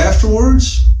 months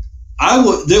afterwards,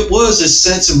 there was a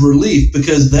sense of relief,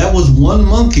 because that was one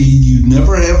monkey you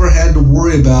never ever had to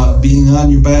worry about being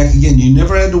on your back again. You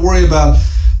never had to worry about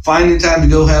finding time to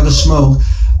go have a smoke,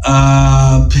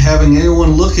 having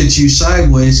anyone look at you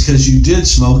sideways because you did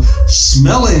smoke,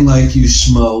 smelling like you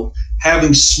smoked,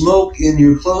 having smoke in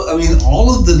your clothes. I mean,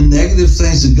 all of the negative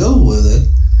things that go with it.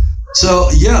 So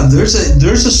yeah, there's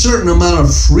a certain amount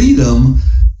of freedom,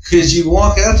 because you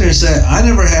walk out there and say, I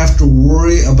never have to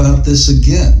worry about this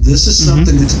again. This is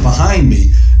something that's behind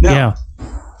me. Now,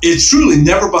 It's truly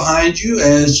never behind you,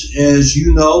 as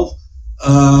you know,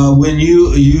 when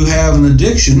you have an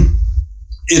addiction,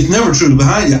 it's never truly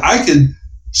behind you. I could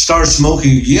start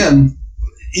smoking again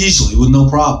easily with no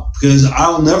problem, because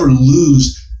I'll never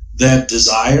lose that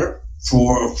desire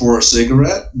for a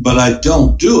cigarette, but I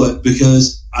don't do it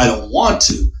because I don't want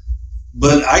to.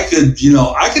 But I could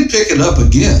pick it up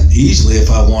again easily if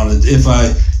I wanted, if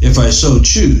I so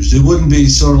choose. It wouldn't be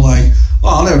sort of like,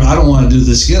 I don't want to do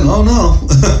this again. Oh no,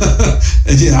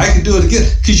 and I could do it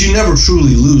again, because you never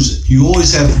truly lose it. You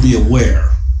always have to be aware.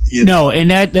 No,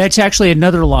 and that's actually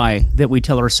another lie that we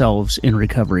tell ourselves in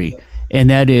recovery, and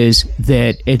that is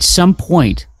that at some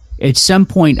point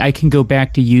I can go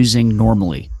back to using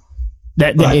normally.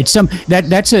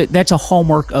 That's a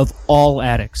hallmark of all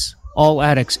addicts. All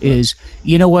addicts is,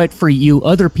 for you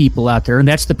other people out there, and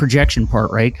that's the projection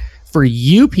part, right? For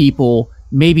you people,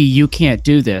 maybe you can't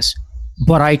do this,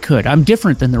 but I could. I'm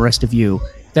different than the rest of you.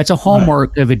 That's a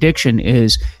hallmark of addiction,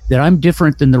 is that I'm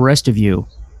different than the rest of you.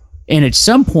 And at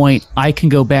some point, I can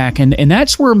go back. And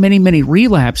that's where many, many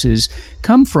relapses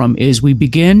come from, is we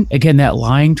begin, again, that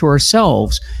lying to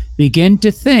ourselves, begin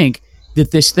to think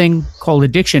that this thing called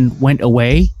addiction went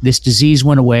away, this disease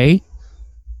went away,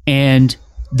 and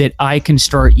that I can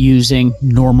start using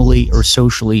normally or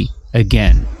socially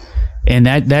again. And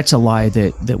that's a lie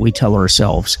that we tell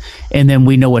ourselves. And then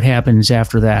we know what happens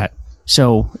after that.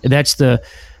 So that's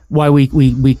why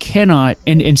we cannot.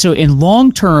 And so in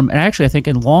long term, and actually I think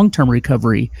in long term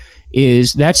recovery,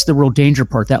 that's the real danger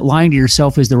part. That lying to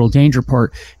yourself is the real danger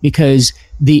part, because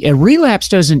a relapse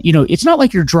doesn't, it's not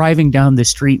like you're driving down the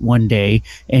street one day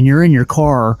and you're in your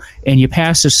car and you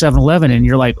pass a 7-Eleven and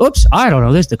you're like, oops, I don't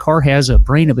know this. The car has a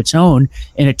brain of its own,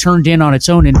 and it turned in on its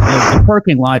own in the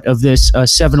parking lot of this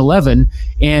 7-Eleven.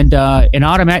 And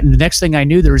automatic, the next thing I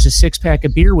knew, there was a 6-pack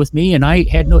of beer with me, and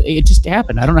it just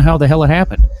happened. I don't know how the hell it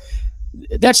happened.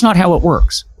 That's not how it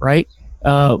works, right?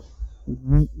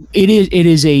 It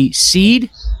is a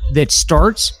seed that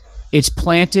starts, it's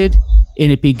planted,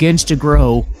 and it begins to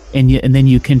grow, and then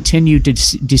you continue to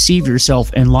deceive yourself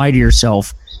and lie to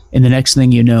yourself, and the next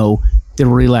thing you know, the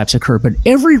relapse occurred. But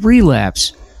every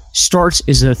relapse starts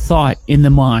as a thought in the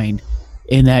mind,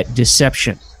 in that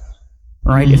deception,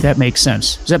 right? If that makes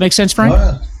sense. Does that make sense, Frank?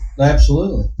 Oh, yeah.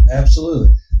 Absolutely.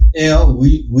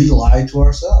 We lie to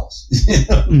ourselves.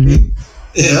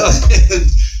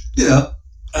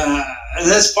 And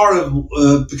that's part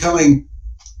of becoming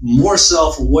more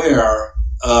self-aware,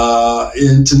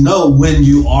 and to know when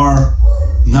you are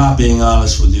not being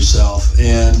honest with yourself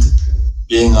and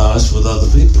being honest with other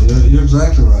people. You're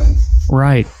exactly right.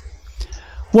 Right.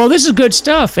 Well, this is good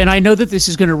stuff, and I know that this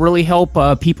is going to really help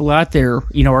people out there,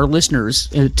 our listeners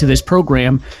to this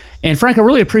program. And Frank, I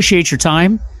really appreciate your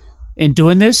time in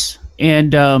doing this.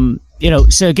 And,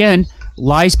 so again,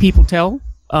 lies people tell.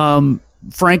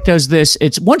 Frank does this.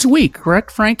 It's once a week, correct,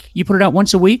 Frank? You put it out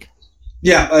once a week?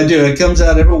 Yeah, I do. It comes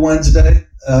out every Wednesday.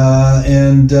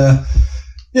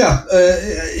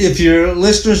 If your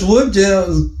listeners would,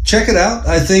 check it out.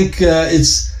 I think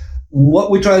it's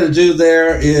what we try to do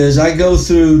there is I go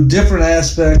through different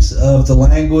aspects of the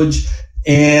language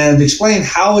and explain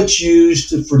how it's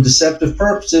used for deceptive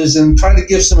purposes and try to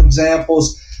give some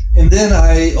examples. And then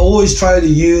I always try to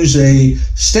use a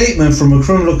statement from a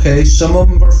criminal case. Some of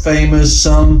them are famous,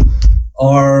 some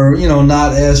are,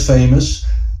 not as famous.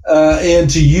 And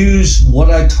to use what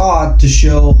I taught to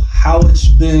show how it's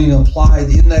being applied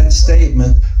in that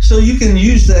statement, so you can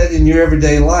use that in your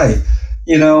everyday life.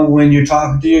 When you're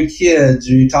talking to your kids,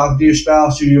 or you're talking to your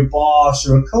spouse, or your boss,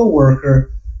 or a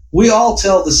coworker, we all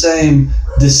tell the same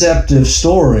deceptive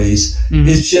stories. Mm-hmm.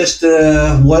 It's just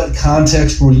what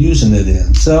context we're using it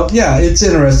in. So, yeah, it's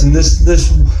interesting.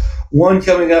 This one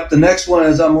coming up, the next one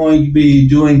is I'm going to be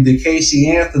doing the Casey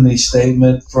Anthony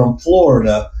statement from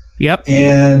Florida. Yep.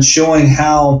 And showing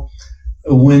how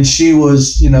when she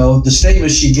was, the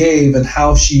statement she gave and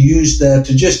how she used that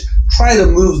to just try to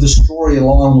move the story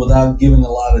along without giving a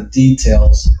lot of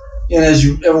details. And as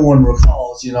everyone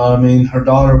recalls, her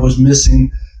daughter was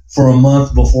missing for a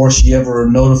month before she ever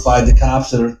notified the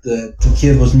cops that the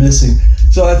kid was missing.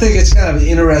 So I think it's kind of an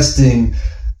interesting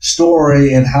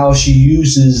story and how she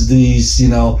uses these,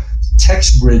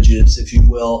 text bridges, if you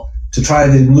will, to try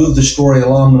to move the story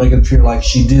along to make it appear like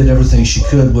she did everything she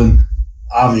could when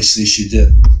obviously she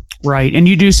didn't. Right. And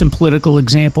you do some political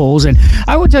examples. And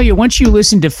I will tell you, once you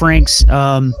listen to Frank's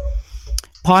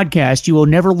podcast, you will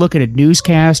never look at a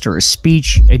newscast or a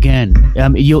speech again.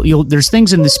 There's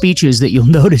things in the speeches that you'll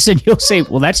notice and you'll say,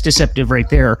 well, that's deceptive right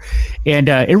there. And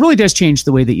it really does change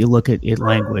the way that you look at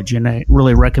language. And I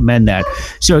really recommend that.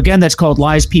 So again, that's called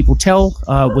Lies People Tell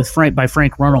by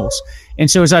Frank Runles. And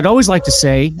so as I'd always like to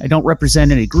say, I don't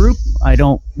represent any group. I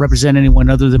don't represent anyone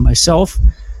other than myself.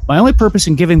 My only purpose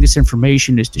in giving this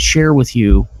information is to share with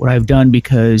you what I've done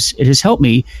because it has helped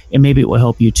me and maybe it will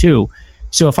help you too.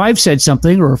 So if I've said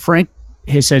something or Frank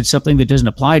has said something that doesn't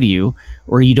apply to you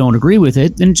or you don't agree with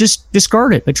it, then just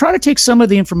discard it. But try to take some of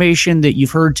the information that you've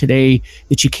heard today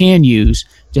that you can use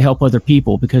to help other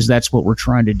people because that's what we're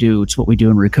trying to do. It's what we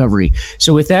do in recovery.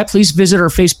 So with that, please visit our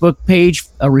Facebook page,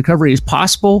 Recovery is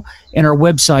Possible, and our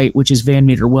website, which is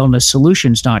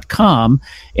VanMeterWellnessSolutions.com,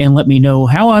 and let me know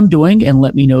how I'm doing and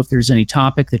let me know if there's any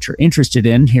topic that you're interested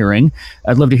in hearing.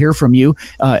 I'd love to hear from you.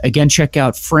 Again, check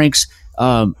out Frank's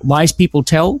Lies People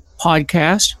Tell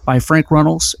podcast by Frank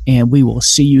Runles, and we will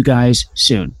see you guys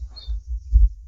soon.